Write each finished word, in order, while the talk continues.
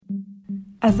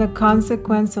As a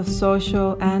consequence of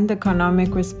social and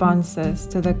economic responses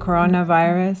to the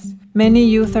coronavirus, many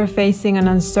youth are facing an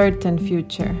uncertain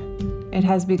future. It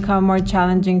has become more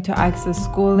challenging to access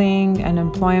schooling and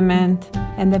employment,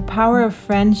 and the power of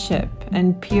friendship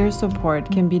and peer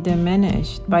support can be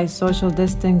diminished by social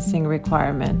distancing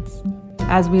requirements.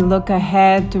 As we look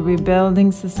ahead to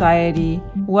rebuilding society,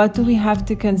 what do we have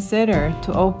to consider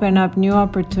to open up new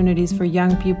opportunities for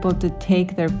young people to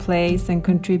take their place and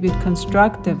contribute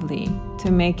constructively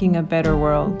to making a better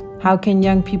world? How can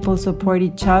young people support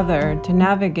each other to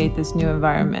navigate this new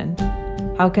environment?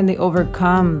 How can they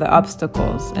overcome the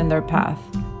obstacles in their path?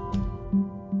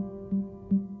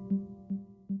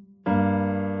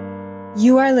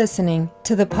 You are listening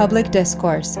to The Public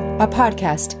Discourse, a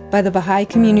podcast by the Baha'i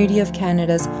Community of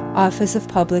Canada's Office of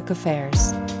Public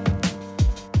Affairs.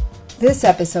 This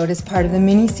episode is part of the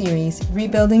mini-series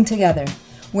Rebuilding Together,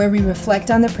 where we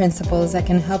reflect on the principles that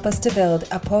can help us to build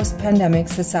a post-pandemic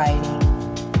society.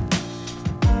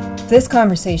 This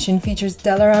conversation features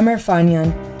Delaram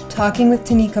Irfanian talking with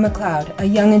Tanika McLeod, a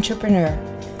young entrepreneur,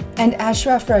 and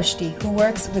Ashraf Rushdy, who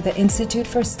works with the Institute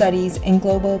for Studies in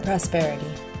Global Prosperity.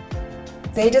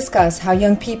 They discuss how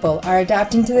young people are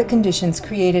adapting to the conditions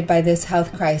created by this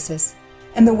health crisis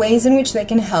and the ways in which they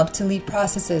can help to lead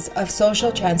processes of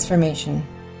social transformation.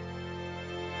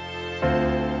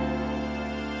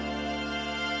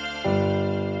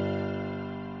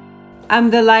 I'm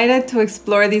delighted to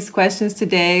explore these questions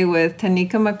today with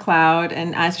Tanika McLeod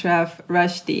and Ashraf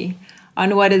Rushdy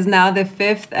on what is now the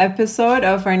 5th episode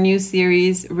of our new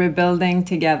series, Rebuilding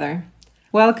Together.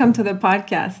 Welcome to the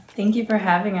podcast. Thank you for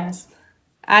having us.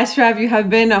 Ashraf, you have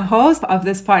been a host of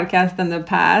this podcast in the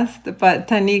past, but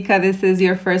Tanika, this is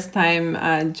your first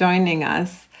time joining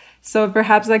us. So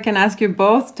perhaps I can ask you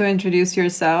both to introduce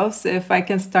yourselves. If I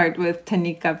can start with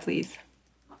Tanika, please.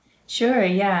 Sure,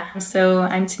 yeah. So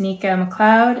I'm Tanika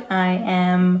McLeod. I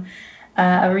am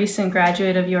a recent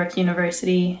graduate of York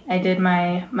University. I did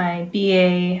my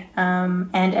BA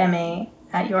and MA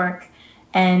at York.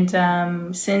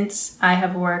 And since I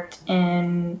have worked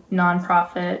in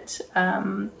nonprofit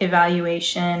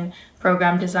evaluation,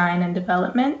 program design, and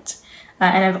development,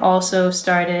 and I've also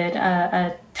started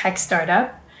a tech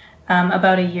startup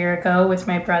about a year ago with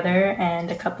my brother and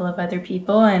a couple of other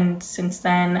people. And since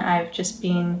then, I've just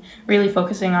been really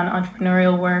focusing on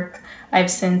entrepreneurial work. I've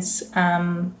since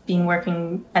been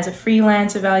working as a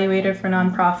freelance evaluator for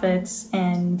nonprofits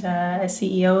and a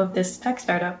CEO of this tech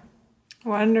startup.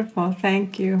 Wonderful.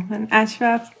 Thank you. And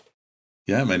Ashraf?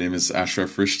 Yeah, my name is Ashraf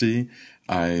Rushdy.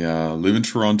 I live in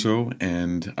Toronto,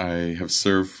 and I have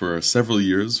served for several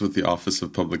years with the Office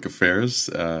of Public Affairs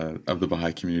of the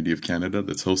Baha'i Community of Canada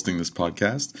that's hosting this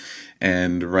podcast.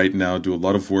 And right now do a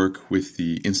lot of work with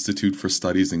the Institute for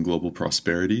Studies in Global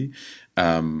Prosperity,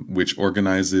 which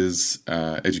organizes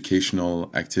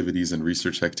educational activities and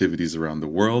research activities around the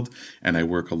world. And I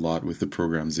work a lot with the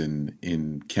programs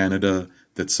in Canada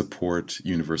that support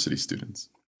university students.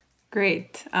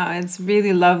 Great. It's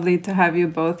really lovely to have you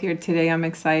both here today. I'm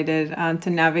excited to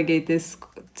navigate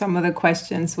some of the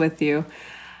questions with you.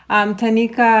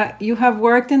 Tanika, you have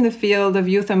worked in the field of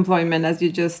youth employment, as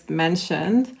you just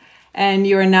mentioned, and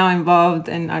you are now involved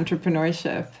in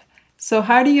entrepreneurship. So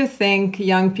how do you think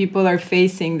young people are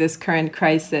facing this current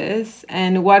crisis,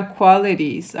 and what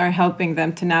qualities are helping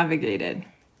them to navigate it?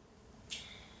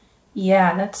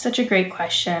 Yeah, that's such a great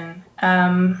question.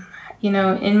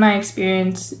 In my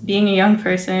experience, being a young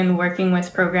person, working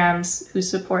with programs who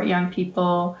support young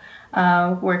people,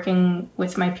 working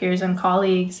with my peers and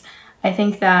colleagues, I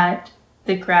think that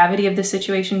the gravity of the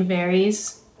situation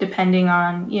varies depending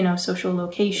on, social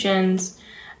locations.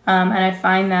 And I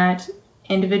find that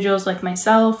individuals like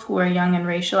myself who are young and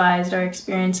racialized are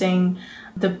experiencing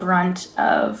the brunt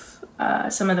of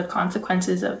some of the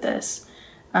consequences of this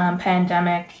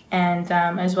pandemic, and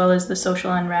as well as the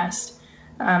social unrest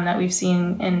that we've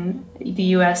seen in the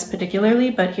US particularly,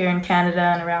 but here in Canada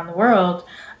and around the world,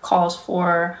 calls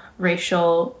for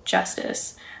racial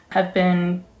justice have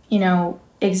been,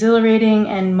 exhilarating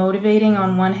and motivating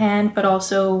on one hand, but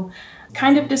also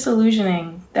kind of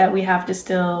disillusioning that we have to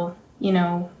still,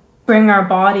 bring our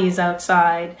bodies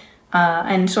outside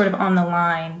and sort of on the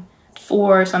line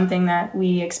for something that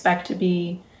we expect to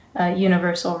be a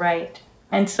universal right.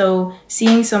 And so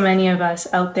seeing so many of us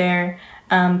out there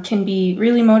can be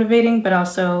really motivating, but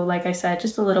also, like I said,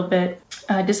 just a little bit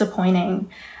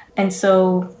disappointing. And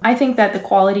so I think that the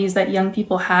qualities that young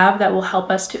people have that will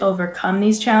help us to overcome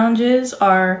these challenges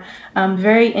are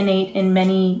very innate in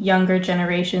many younger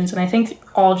generations. And I think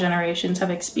all generations have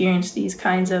experienced these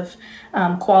kinds of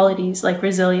qualities like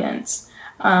resilience,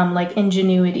 like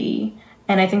ingenuity,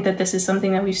 And I think that this is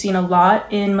something that we've seen a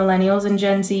lot in millennials and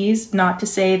Gen Zs, not to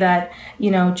say that,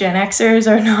 Gen Xers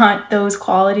are not those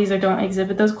qualities or don't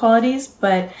exhibit those qualities,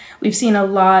 but we've seen a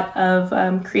lot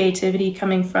of creativity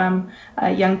coming from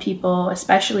young people,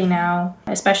 especially now,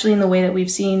 especially in the way that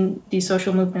we've seen these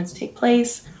social movements take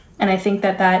place. And I think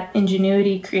that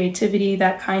ingenuity, creativity,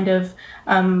 that kind of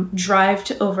drive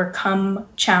to overcome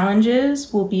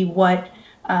challenges will be what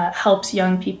helps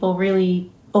young people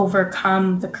really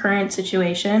overcome the current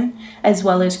situation, as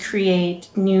well as create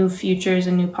new futures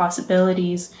and new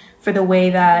possibilities for the way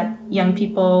that young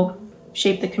people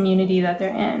shape the community that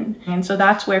they're in. And so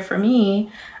that's where, for me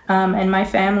and my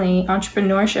family,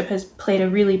 entrepreneurship has played a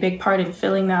really big part in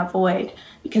filling that void,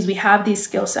 because we have these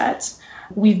skill sets.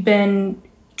 We've been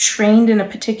trained in a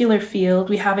particular field.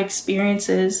 We have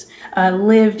experiences,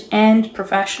 lived and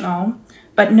professional,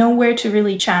 but nowhere to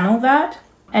really channel that.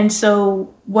 And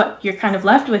so what you're kind of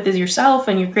left with is yourself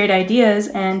and your great ideas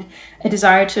and a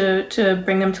desire to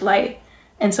bring them to light.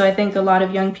 And so I think a lot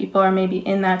of young people are maybe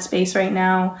in that space right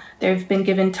now. They've been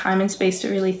given time and space to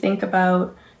really think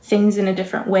about things in a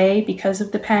different way because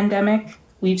of the pandemic.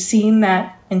 We've seen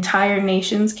that entire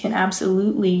nations can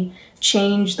absolutely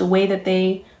change the way that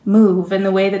they move and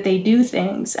the way that they do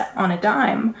things on a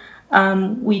dime.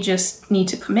 We just need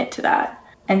to commit to that.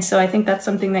 And so I think that's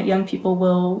something that young people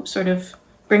will sort of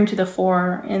bring to the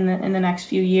fore in the next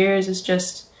few years, is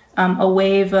just a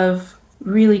wave of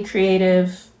really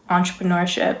creative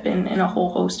entrepreneurship in a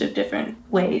whole host of different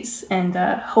ways. And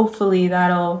hopefully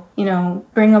that'll,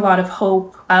 bring a lot of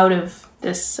hope out of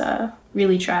this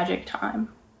really tragic time.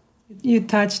 You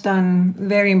touched on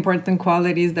very important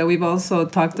qualities that we've also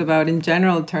talked about in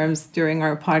general terms during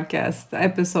our podcast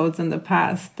episodes in the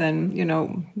past. And,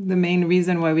 the main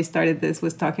reason why we started this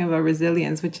was talking about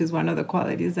resilience, which is one of the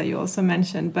qualities that you also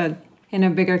mentioned. But in a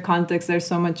bigger context, there's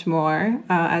so much more,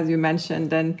 as you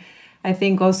mentioned. And I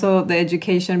think also the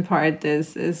education part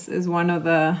is one of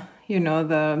the,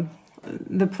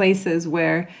 the places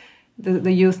where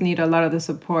the youth need a lot of the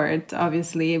support,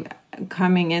 obviously,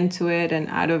 coming into it and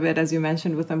out of it, as you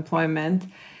mentioned, with employment.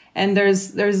 And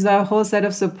there's a whole set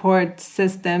of support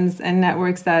systems and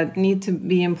networks that need to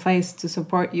be in place to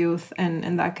support youth and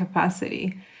in that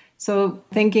capacity. So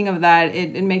thinking of that,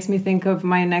 it makes me think of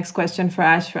my next question for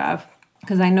Ashraf,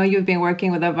 because I know you've been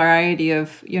working with a variety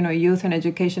of, youth and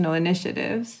educational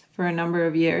initiatives for a number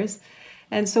of years.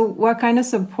 And so what kind of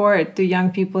support do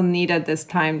young people need at this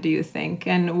time, do you think?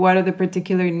 And what are the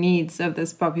particular needs of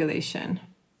this population?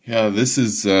 Yeah, this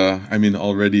is,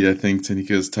 already I think Tanika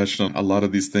has touched on a lot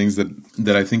of these things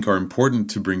that I think are important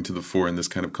to bring to the fore in this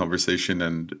kind of conversation.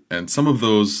 And some of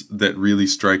those that really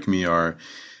strike me are,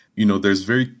 there's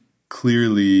very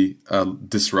clearly a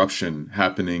disruption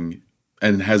happening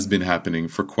and has been happening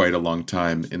for quite a long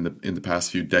time in the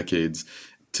past few decades,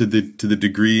 to the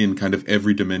degree in kind of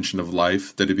every dimension of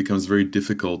life that it becomes very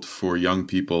difficult for young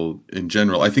people in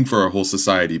general. I think for our whole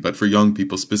society, but for young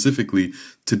people specifically,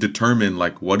 to determine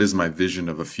what is my vision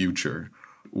of a future?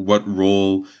 What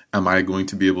role am I going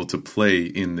to be able to play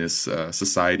in this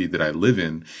society that I live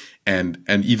in? And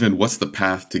even what's the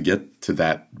path to get to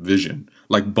that vision?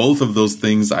 Both of those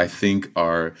things I think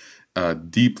are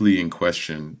deeply in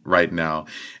question right now.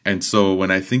 And so when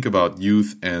I think about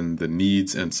youth and the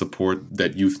needs and support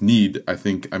that youth need, I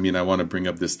want to bring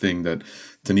up this thing that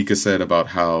Tanika said about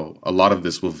how a lot of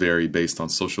this will vary based on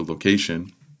social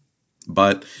location.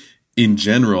 But in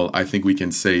general, I think we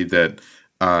can say that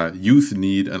youth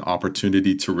need an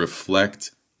opportunity to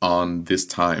reflect on this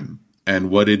time and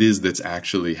what it is that's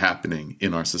actually happening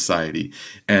in our society,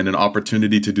 and an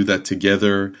opportunity to do that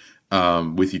together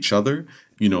with each other,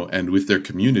 and with their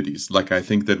communities. I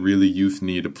think that really youth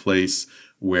need a place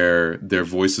where their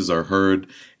voices are heard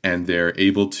and they're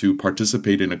able to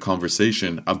participate in a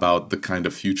conversation about the kind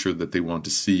of future that they want to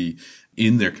see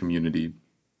in their community.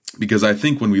 Because I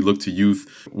think when we look to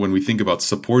youth, when we think about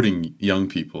supporting young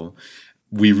people,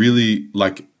 we really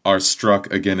are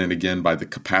struck again and again by the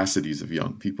capacities of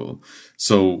young people.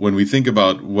 So when we think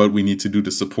about what we need to do to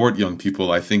support young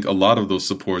people, I think a lot of those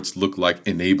supports look like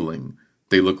enabling.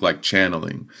 They look like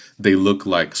channeling. They look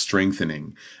like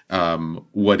strengthening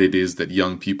what it is that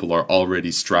young people are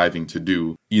already striving to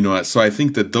do. So I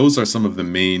think that those are some of the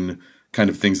main kind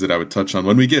of things that I would touch on.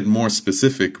 When we get more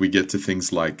specific, we get to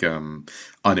things like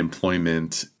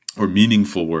unemployment or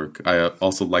meaningful work. I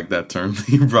also like that term that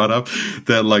you brought up.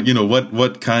 That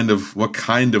what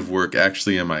kind of work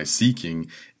actually am I seeking?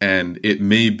 And it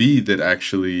may be that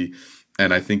actually,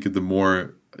 and I think the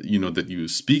more that you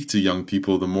speak to young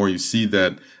people, the more you see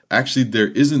that actually there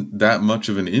isn't that much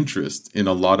of an interest in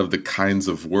a lot of the kinds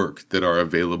of work that are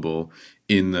available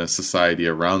in the society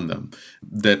around them.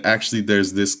 That actually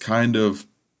there's this kind of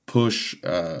push,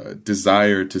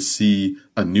 desire to see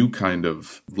a new kind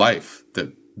of life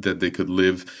that they could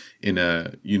live in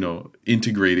a,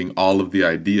 integrating all of the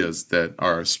ideas that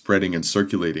are spreading and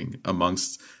circulating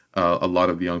amongst a lot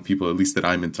of the young people, at least that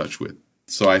I'm in touch with.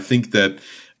 So I think that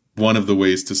one of the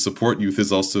ways to support youth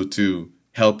is also to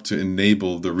help to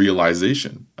enable the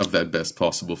realization of that best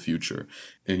possible future,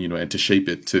 and and to shape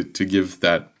it, to give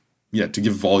that, to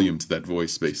give volume to that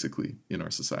voice, basically, in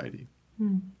our society.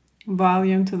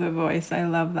 Volume to the voice. I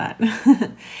love that.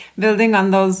 Building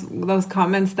on those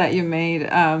comments that you made,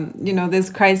 this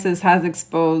crisis has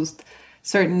exposed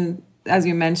certain, as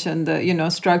you mentioned, the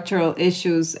structural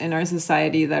issues in our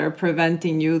society that are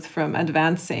preventing youth from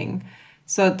advancing.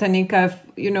 So Tanika,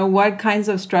 what kinds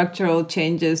of structural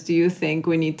changes do you think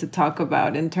we need to talk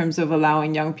about in terms of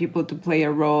allowing young people to play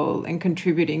a role in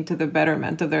contributing to the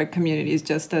betterment of their communities,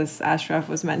 just as Ashraf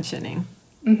was mentioning?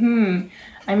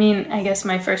 I mean, I guess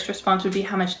my first response would be,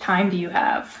 how much time do you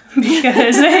have?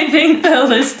 Because I think the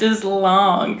list is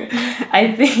long.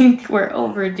 I think we're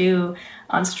overdue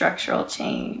on structural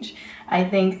change. I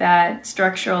think that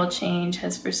structural change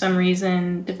has, for some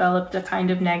reason, developed a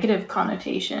kind of negative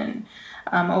connotation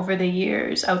over the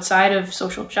years outside of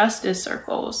social justice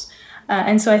circles.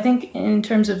 And so I think in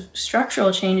terms of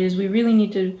structural changes, we really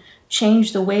need to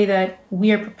change the way that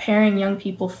we are preparing young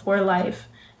people for life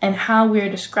and how we are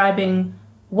describing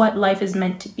what life is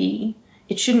meant to be.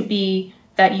 It shouldn't be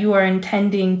that you are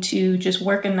intending to just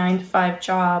work a 9-to-5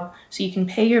 job so you can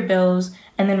pay your bills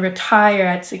and then retire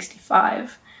at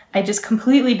 65. I just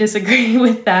completely disagree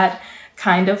with that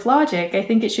kind of logic. I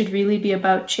think it should really be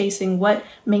about chasing what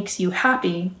makes you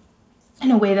happy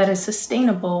in a way that is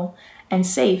sustainable and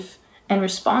safe and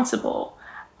responsible.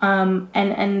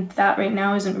 And that right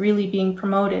now isn't really being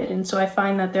promoted. And so I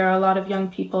find that there are a lot of young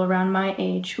people around my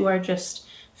age who are just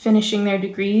finishing their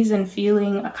degrees and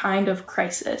feeling a kind of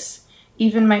crisis.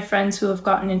 Even my friends who have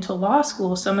gotten into law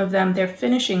school, some of them, they're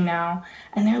finishing now,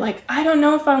 and they're like, I don't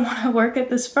know if I want to work at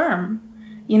this firm.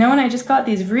 And I just got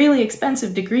these really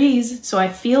expensive degrees, so I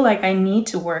feel like I need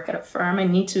to work at a firm, I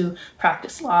need to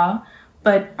practice law,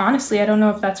 but honestly, I don't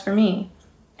know if that's for me.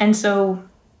 And so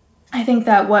I think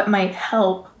that what might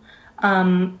help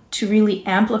to really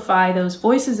amplify those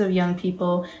voices of young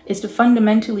people is to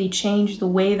fundamentally change the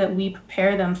way that we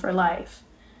prepare them for life,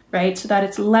 right? So that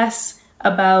it's less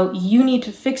about you need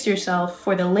to fix yourself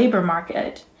for the labor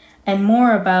market and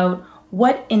more about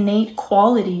what innate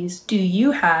qualities do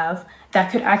you have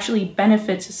that could actually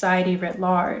benefit society writ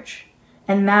large.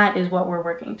 And that is what we're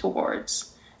working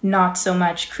towards, not so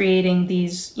much creating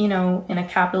these, in a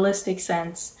capitalistic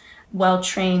sense,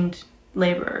 well-trained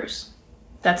laborers.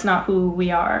 That's not who we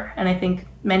are. And I think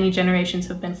many generations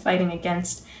have been fighting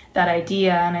against that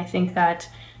idea. And I think that,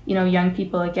 young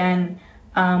people, again,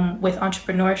 with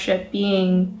entrepreneurship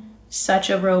being such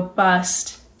a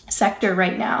robust sector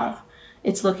right now,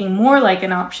 it's looking more like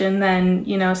an option than,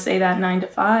 say that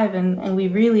 9-to-5. And we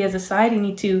really, as a society,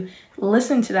 need to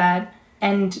listen to that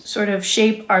and sort of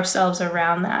shape ourselves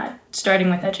around that,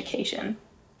 starting with education.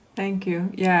 Thank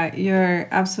you. Yeah, you're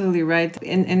absolutely right.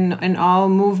 In all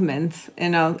movements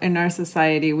in our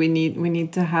society, we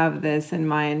need to have this in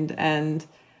mind. And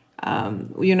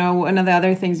one of the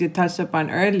other things you touched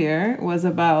upon earlier was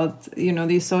about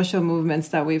these social movements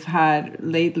that we've had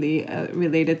lately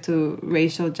related to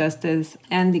racial justice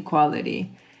and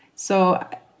equality. So,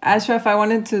 Ashraf, I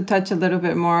wanted to touch a little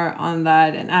bit more on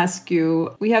that and ask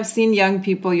you. We have seen young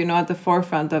people, at the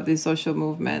forefront of these social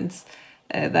movements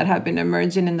that have been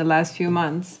emerging in the last few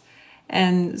months.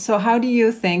 And so how do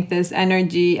you think this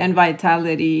energy and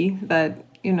vitality that,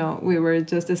 we were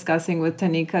just discussing with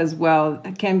Tanika as well,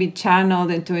 can be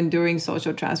channeled into enduring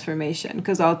social transformation?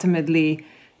 Because ultimately,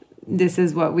 this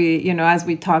is what we, as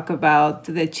we talk about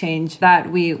the change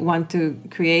that we want to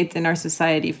create in our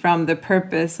society, from the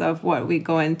purpose of what we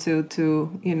go into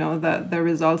to, the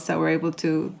results that we're able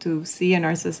to see in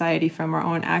our society from our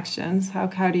own actions.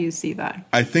 How do you see that?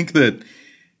 I think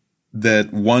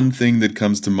that one thing that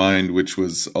comes to mind, which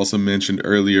was also mentioned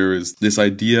earlier, is this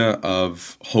idea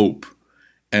of hope.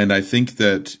 And I think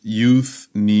that youth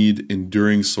need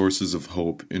enduring sources of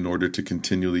hope in order to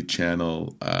continually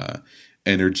channel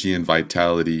energy and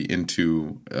vitality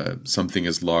into something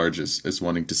as large as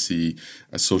wanting to see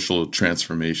a social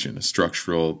transformation,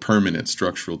 a permanent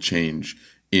structural change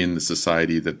in the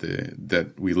society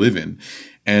that we live in.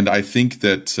 And I think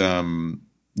that,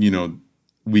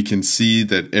 we can see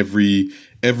that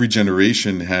every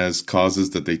generation has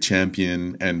causes that they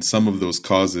champion, and some of those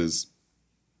causes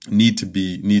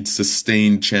need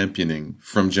sustained championing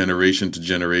from generation to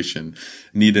generation,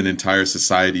 need an entire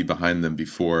society behind them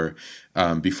before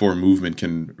movement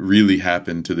can really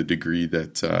happen to the degree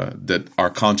that our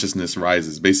consciousness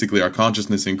rises. Basically, our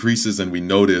consciousness increases, and we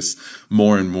notice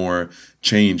more and more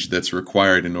change that's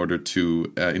required in order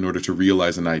to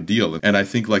realize an ideal. And I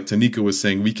think, like Tanika was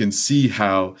saying, we can see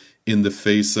how in the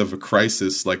face of a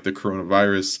crisis like the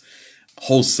coronavirus,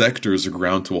 whole sectors are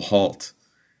ground to a halt.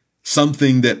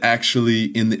 Something that actually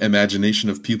in the imagination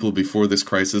of people before this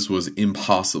crisis was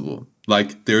impossible.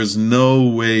 Like, there's no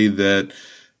way that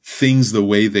things the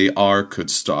way they are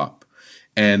could stop.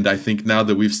 And I think now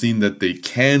that we've seen that they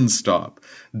can stop,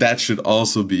 that should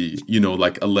also be,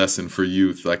 like a lesson for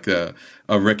youth, like a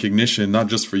recognition, not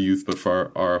just for youth, but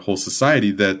for our whole society,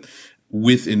 that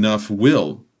with enough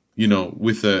will,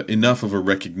 with enough of a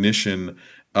recognition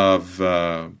of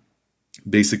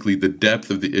basically the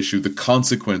depth of the issue, the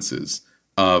consequences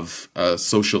of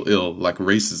social ill like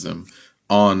racism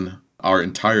on our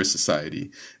entire society,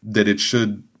 that it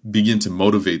should begin to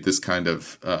motivate this kind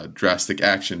of drastic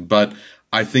action. But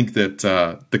I think that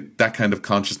that kind of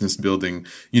consciousness building,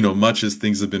 much as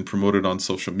things have been promoted on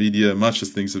social media, much as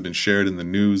things have been shared in the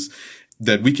news,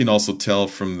 that we can also tell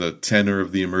from the tenor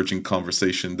of the emerging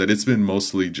conversation that it's been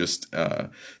mostly just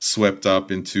swept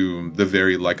up into the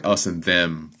very like us and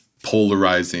them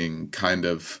polarizing kind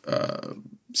of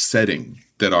setting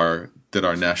that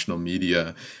our national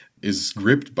media is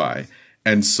gripped by.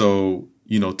 And so,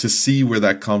 to see where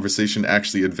that conversation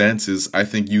actually advances, I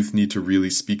think youth need to really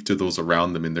speak to those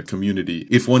around them in their community.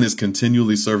 If one is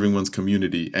continually serving one's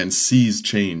community and sees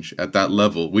change at that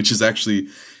level, which is actually,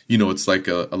 it's like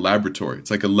a laboratory.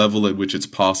 It's like a level at which it's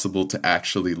possible to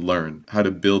actually learn how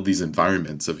to build these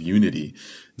environments of unity,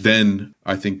 then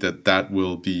I think that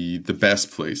will be the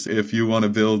best place. If you want to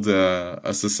build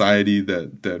a society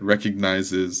that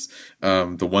recognizes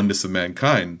the oneness of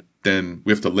mankind, then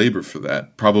we have to labor for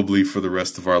that, probably for the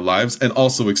rest of our lives, and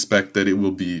also expect that it will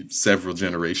be several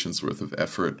generations worth of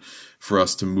effort for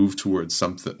us to move towards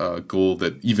some goal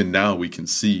that even now we can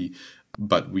see,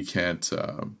 but we can't,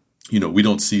 we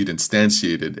don't see it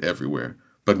instantiated everywhere,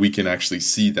 but we can actually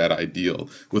see that ideal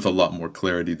with a lot more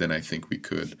clarity than I think we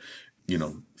could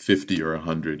 50 or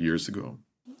 100 years ago.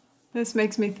 This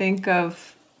makes me think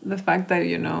of the fact that,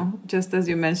 just as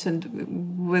you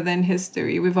mentioned, within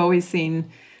history, we've always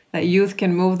seen that youth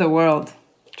can move the world,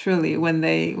 truly, when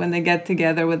they get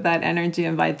together with that energy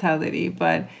and vitality.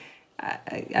 But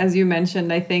as you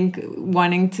mentioned, I think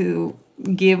wanting to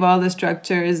give all the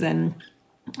structures and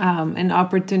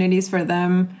opportunities for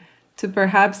them to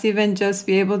perhaps even just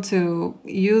be able to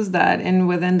use that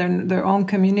within their own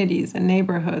communities and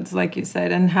neighborhoods, like you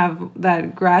said, and have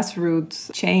that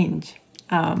grassroots change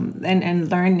and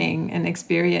learning and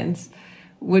experience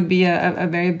would be a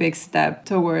very big step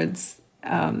towards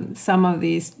some of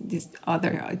these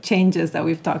other changes that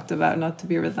we've talked about, not to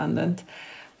be redundant.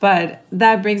 But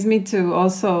that brings me to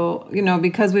also,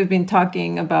 because we've been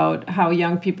talking about how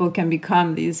young people can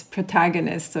become these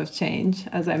protagonists of change,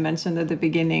 as I mentioned at the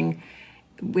beginning,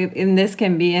 and this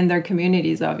can be in their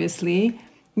communities, obviously.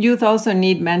 Youth also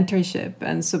need mentorship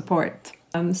and support.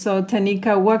 So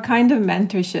Tanika, what kind of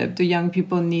mentorship do young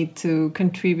people need to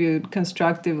contribute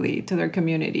constructively to their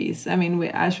communities? I mean,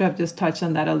 Ashraf just touched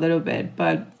on that a little bit,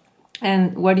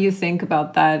 and what do you think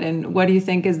about that? And what do you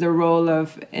think is the role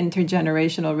of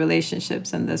intergenerational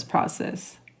relationships in this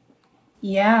process?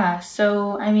 Yeah,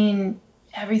 so I mean,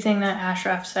 everything that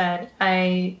Ashraf said,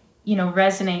 I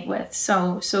resonate with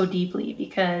so deeply,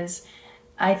 because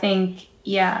I think,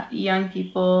 young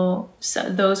people,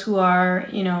 those who are,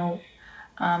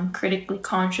 critically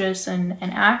conscious and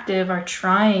active, are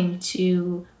trying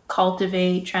to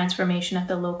cultivate transformation at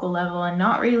the local level and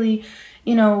not really,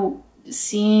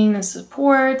 seeing the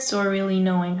supports or really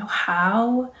knowing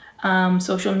how.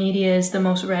 Social media is the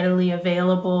most readily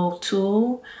available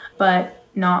tool, but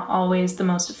not always the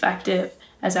most effective.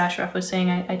 As Ashraf was saying,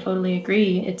 I totally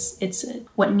agree. It's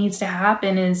what needs to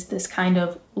happen is this kind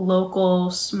of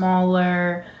local,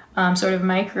 smaller, sort of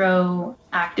micro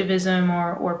activism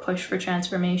or push for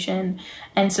transformation.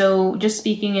 And so just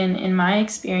speaking in my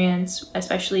experience,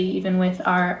 especially even with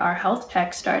our health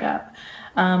tech startup,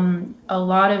 a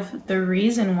lot of the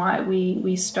reason why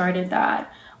we started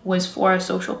that was for a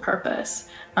social purpose.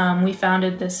 We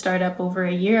founded this startup over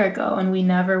a year ago, and we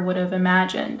never would have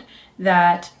imagined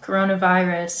that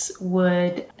coronavirus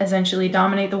would essentially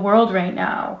dominate the world right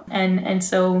now. And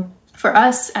so for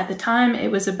us at the time, it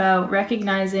was about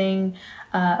recognizing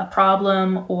a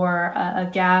problem or a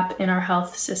gap in our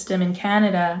health system in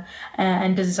Canada,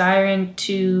 and desiring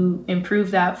to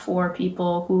improve that for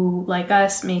people who, like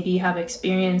us, maybe have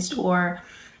experienced or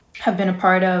have been a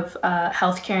part of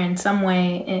healthcare in some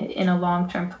way in a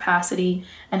long-term capacity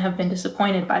and have been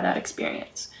disappointed by that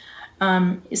experience.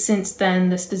 Since then,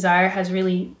 this desire has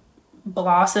really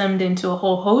blossomed into a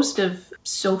whole host of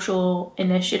social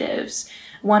initiatives,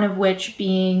 one of which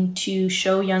being to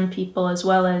show young people as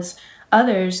well as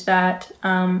others that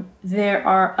there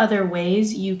are other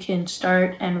ways you can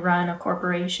start and run a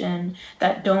corporation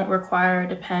that don't require or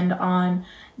depend on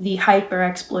the hyper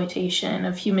exploitation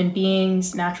of human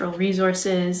beings, natural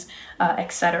resources,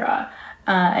 etc.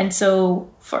 And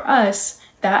so for us,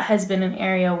 that has been an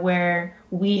area where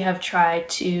we have tried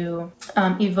to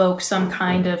evoke some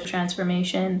kind of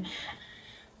transformation.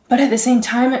 But at the same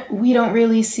time, we don't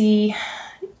really see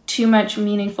too much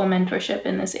meaningful mentorship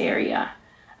in this area.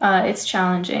 It's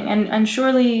challenging. And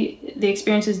surely the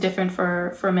experience is different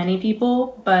for many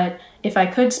people. But if I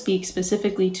could speak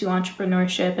specifically to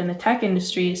entrepreneurship and the tech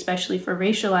industry, especially for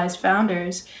racialized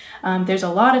founders, there's a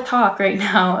lot of talk right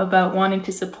now about wanting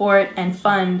to support and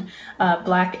fund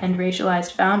Black and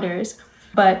racialized founders.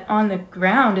 But on the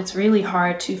ground, it's really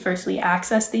hard to firstly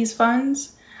access these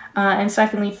funds. And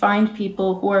secondly, find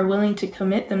people who are willing to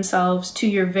commit themselves to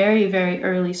your very, very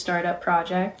early startup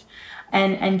project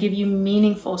and give you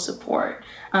meaningful support.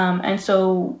 And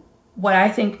so what I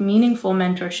think meaningful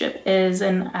mentorship is,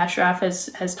 and Ashraf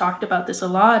has talked about this a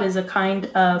lot, is a kind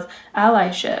of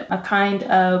allyship, a kind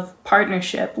of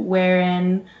partnership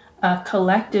wherein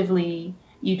collectively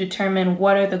you determine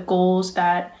what are the goals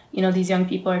that these young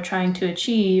people are trying to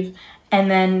achieve, and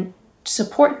then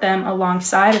support them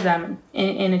alongside of them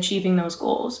in achieving those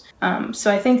goals.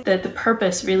 So I think that the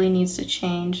purpose really needs to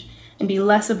change and be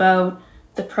less about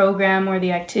the program or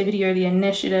the activity or the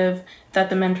initiative that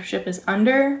the mentorship is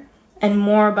under, and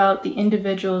more about the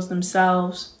individuals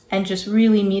themselves and just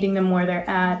really meeting them where they're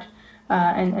at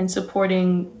and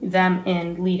supporting them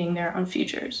in leading their own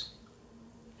futures.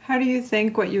 How do you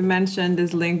think what you mentioned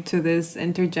is linked to this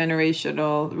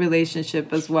intergenerational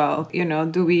relationship as well?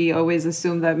 Do we always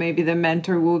assume that maybe the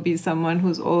mentor will be someone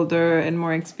who's older and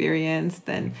more experienced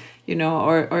and,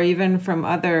 or even from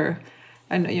other,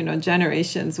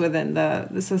 generations within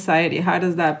the society? How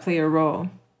does that play a role?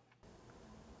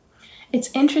 It's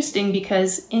interesting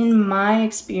because in my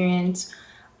experience,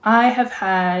 I have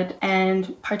had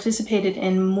and participated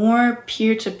in more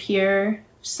peer-to-peer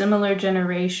similar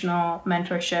generational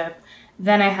mentorship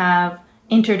than I have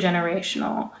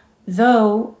intergenerational,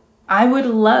 though I would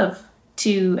love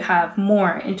to have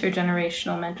more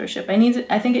intergenerational mentorship.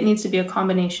 I think it needs to be a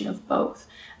combination of both.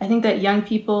 I think that young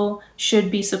people should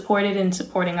be supported in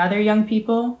supporting other young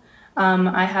people.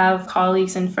 I have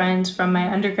colleagues and friends from my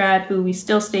undergrad who we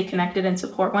still stay connected and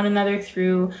support one another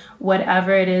through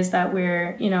whatever it is that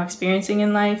we're, experiencing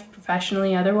in life,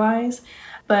 professionally, otherwise.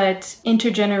 But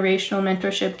intergenerational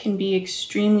mentorship can be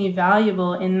extremely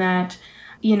valuable in that,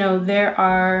 there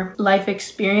are life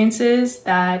experiences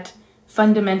that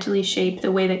fundamentally shape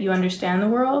the way that you understand the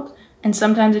world. And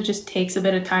sometimes it just takes a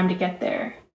bit of time to get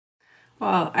there.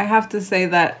 Well, I have to say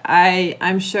that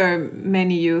I'm sure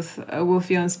many youth will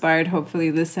feel inspired,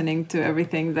 hopefully listening to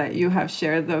everything that you have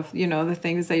shared, the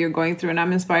things that you're going through. And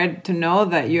I'm inspired to know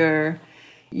that you're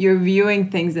viewing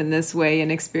things in this way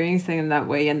and experiencing in that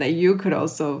way, and that you could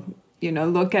also,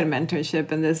 look at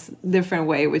mentorship in this different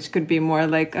way, which could be more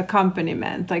like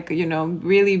accompaniment, like,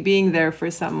 really being there for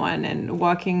someone and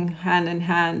walking hand in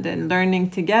hand and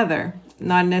learning together,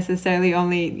 not necessarily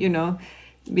only,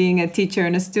 being a teacher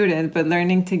and a student, but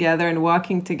learning together and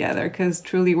walking together, because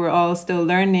truly we're all still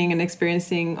learning and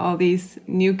experiencing all these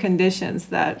new conditions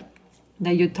that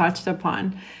you touched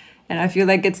upon. And I feel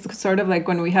like it's sort of like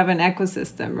when we have an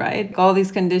ecosystem, right? All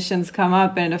these conditions come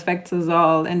up and it affects us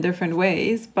all in different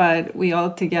ways, but we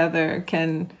all together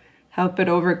can help it,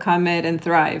 overcome it, and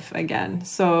thrive again.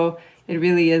 So it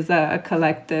really is a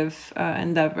collective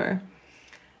endeavor.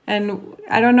 And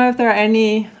I don't know if there are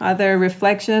any other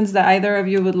reflections that either of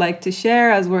you would like to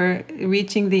share as we're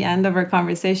reaching the end of our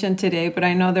conversation today, but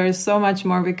I know there's so much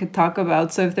more we could talk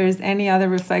about. So if there's any other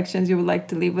reflections you would like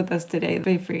to leave with us today,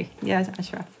 feel free. Yes,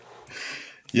 Ashraf.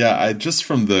 Yeah, just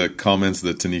from the comments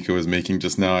that Tanika was making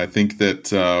just now, I think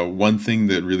that one thing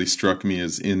that really struck me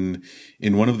is in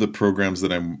one of the programs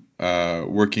that I'm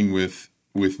working with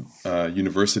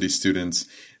university students,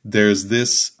 there's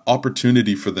this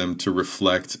opportunity for them to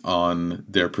reflect on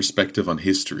their perspective on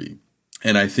history.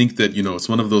 And I think that, it's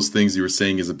one of those things you were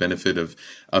saying is a benefit of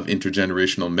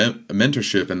intergenerational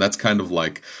mentorship. And that's kind of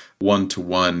like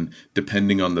one-to-one,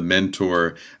 depending on the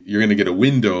mentor, you're going to get a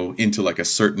window into like a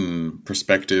certain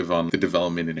perspective on the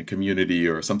development in a community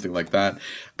or something like that.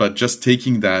 But just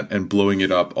taking that and blowing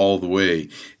it up all the way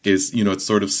is, it's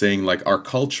sort of saying like our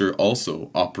culture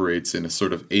also operates in a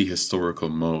sort of ahistorical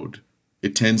mode.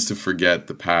 It tends to forget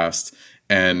the past.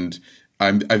 And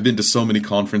I've been to so many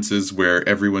conferences where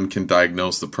everyone can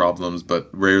diagnose the problems, but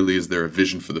rarely is there a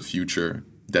vision for the future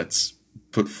that's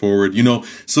put forward.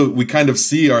 So we kind of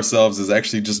see ourselves as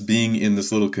actually just being in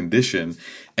this little condition,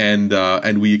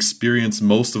 and we experience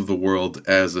most of the world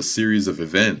as a series of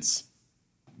events.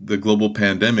 The global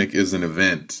pandemic is an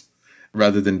event,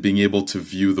 rather than being able to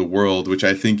view the world, which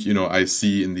I think, I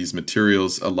see in these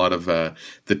materials, a lot of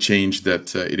the change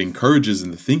that it encourages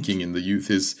in the thinking in the youth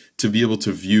is to be able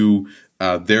to view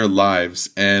their lives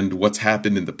and what's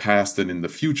happened in the past and in the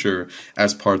future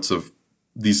as parts of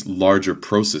these larger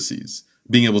processes.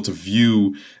 Being able to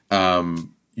view,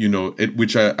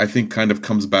 which I think kind of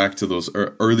comes back to those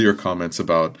earlier comments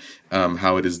about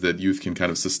how it is that youth can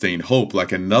kind of sustain hope.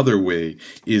 Like another way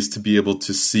is to be able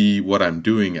to see what I'm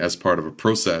doing as part of a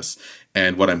process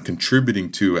and what I'm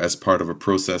contributing to as part of a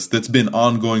process that's been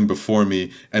ongoing before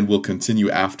me and will continue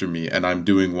after me. And I'm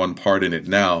doing one part in it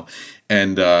now.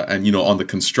 And on the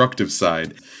constructive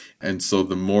side. And so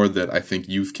the more that I think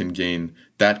youth can gain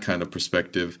that kind of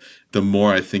perspective, the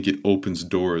more I think it opens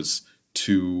doors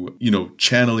to,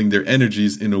 channeling their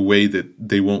energies in a way that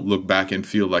they won't look back and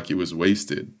feel like it was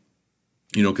wasted.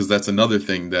 Because that's another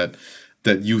thing that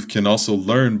youth can also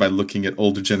learn by looking at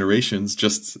older generations.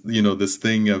 Just, this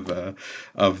thing of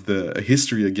the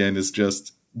history again is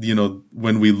just,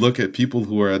 when we look at people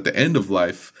who are at the end of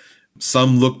life,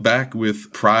 some look back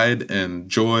with pride and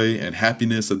joy and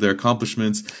happiness at their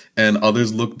accomplishments, and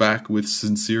others look back with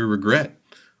sincere regret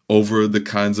over the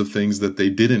kinds of things that they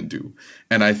didn't do.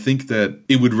 And I think that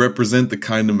it would represent the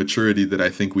kind of maturity that I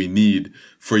think we need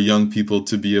for young people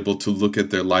to be able to look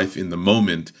at their life in the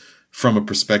moment from a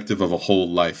perspective of a whole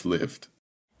life lived.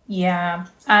 Yeah,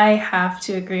 I have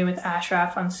to agree with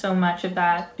Ashraf on so much of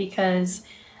that, because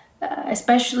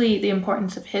especially the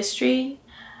importance of history.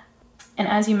 And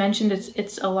as you mentioned,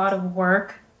 it's a lot of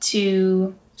work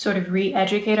to sort of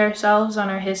re-educate ourselves on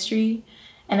our history.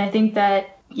 And I think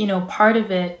that, part of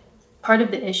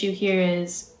the issue here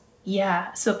is,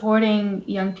 supporting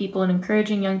young people and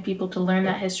encouraging young people to learn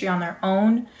that history on their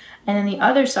own. And then the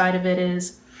other side of it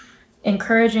is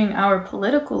encouraging our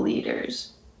political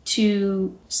leaders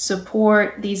to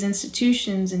support these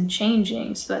institutions in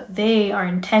changing so that they are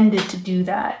intended to do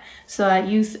that, so that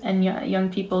youth and young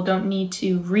people don't need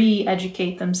to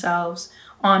re-educate themselves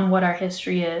on what our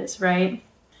history is, right?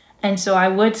 And so I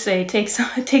would say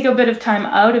take a bit of time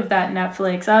out of that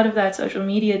Netflix, out of that social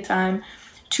media time,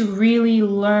 to really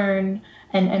learn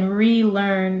and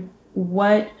relearn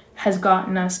what has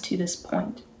gotten us to this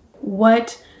point.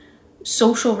 What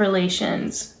social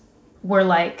relations were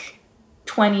like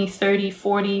 20, 30,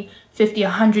 40, 50,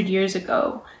 100 years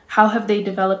ago. How have they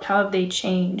developed? How have they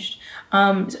changed?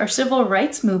 Our civil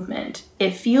rights movement,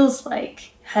 it feels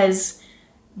like, has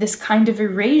this kind of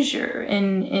erasure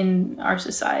in our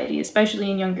society, especially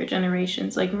in younger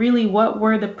generations. Like, really, what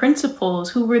were the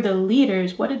principles? Who were the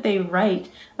leaders? What did they write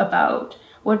about?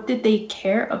 What did they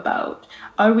care about?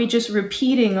 Are we just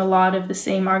repeating a lot of the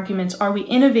same arguments? Are we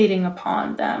innovating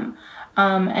upon them?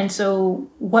 And so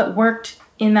what worked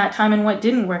in that time and what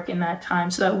didn't work in that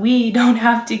time, so that we don't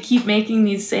have to keep making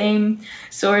these same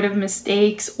sort of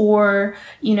mistakes, or,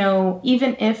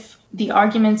 even if the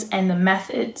arguments and the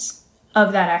methods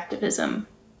of that activism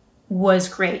was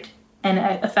great and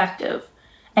effective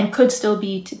and could still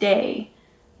be today,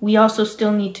 we also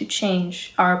still need to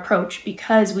change our approach,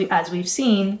 because as we've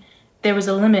seen, there was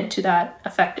a limit to that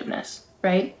effectiveness,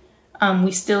 right?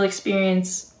 We still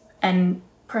experience, and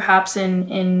perhaps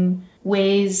in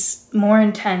ways more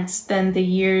intense than the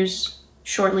years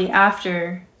shortly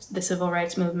after the civil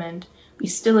rights movement, we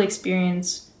still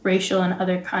experience racial and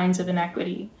other kinds of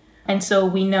inequity. And so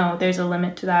we know there's a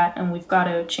limit to that, and we've got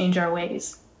to change our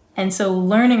ways. And so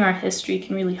learning our history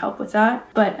can really help with that.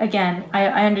 But again,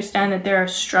 I understand that there are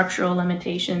structural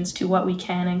limitations to what we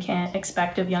can and can't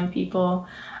expect of young people.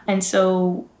 And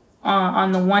so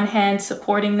on the one hand,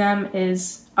 supporting them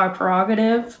is our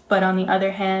prerogative, but on the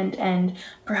other hand, and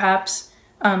perhaps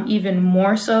even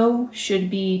more so, should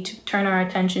be to turn our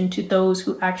attention to those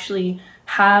who actually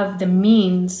have the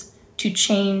means to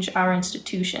change our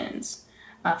institutions.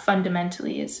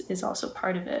 Fundamentally is also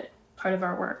part of it, part of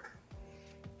our work.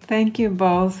 Thank you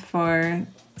both for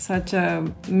such a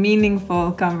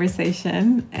meaningful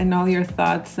conversation and all your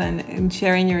thoughts and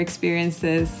sharing your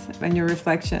experiences and your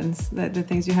reflections, the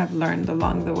things you have learned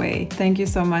along the way. Thank you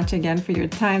so much again for your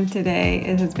time today.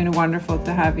 It has been wonderful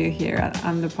to have you here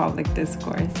on the Public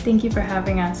Discourse. Thank you for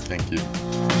having us. Thank you.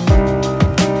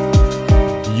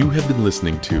 You have been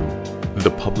listening to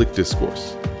The Public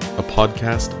Discourse, a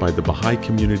podcast by the Baha'i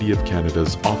Community of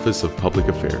Canada's Office of Public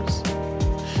Affairs.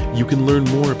 You can learn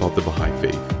more about the Baha'i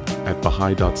Faith at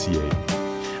baha'i.ca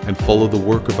and follow the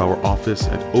work of our office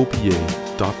at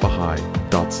opa.baha'i.ca,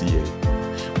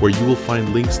 where you will find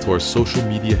links to our social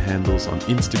media handles on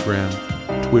Instagram,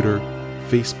 Twitter,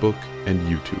 Facebook, and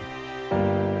YouTube.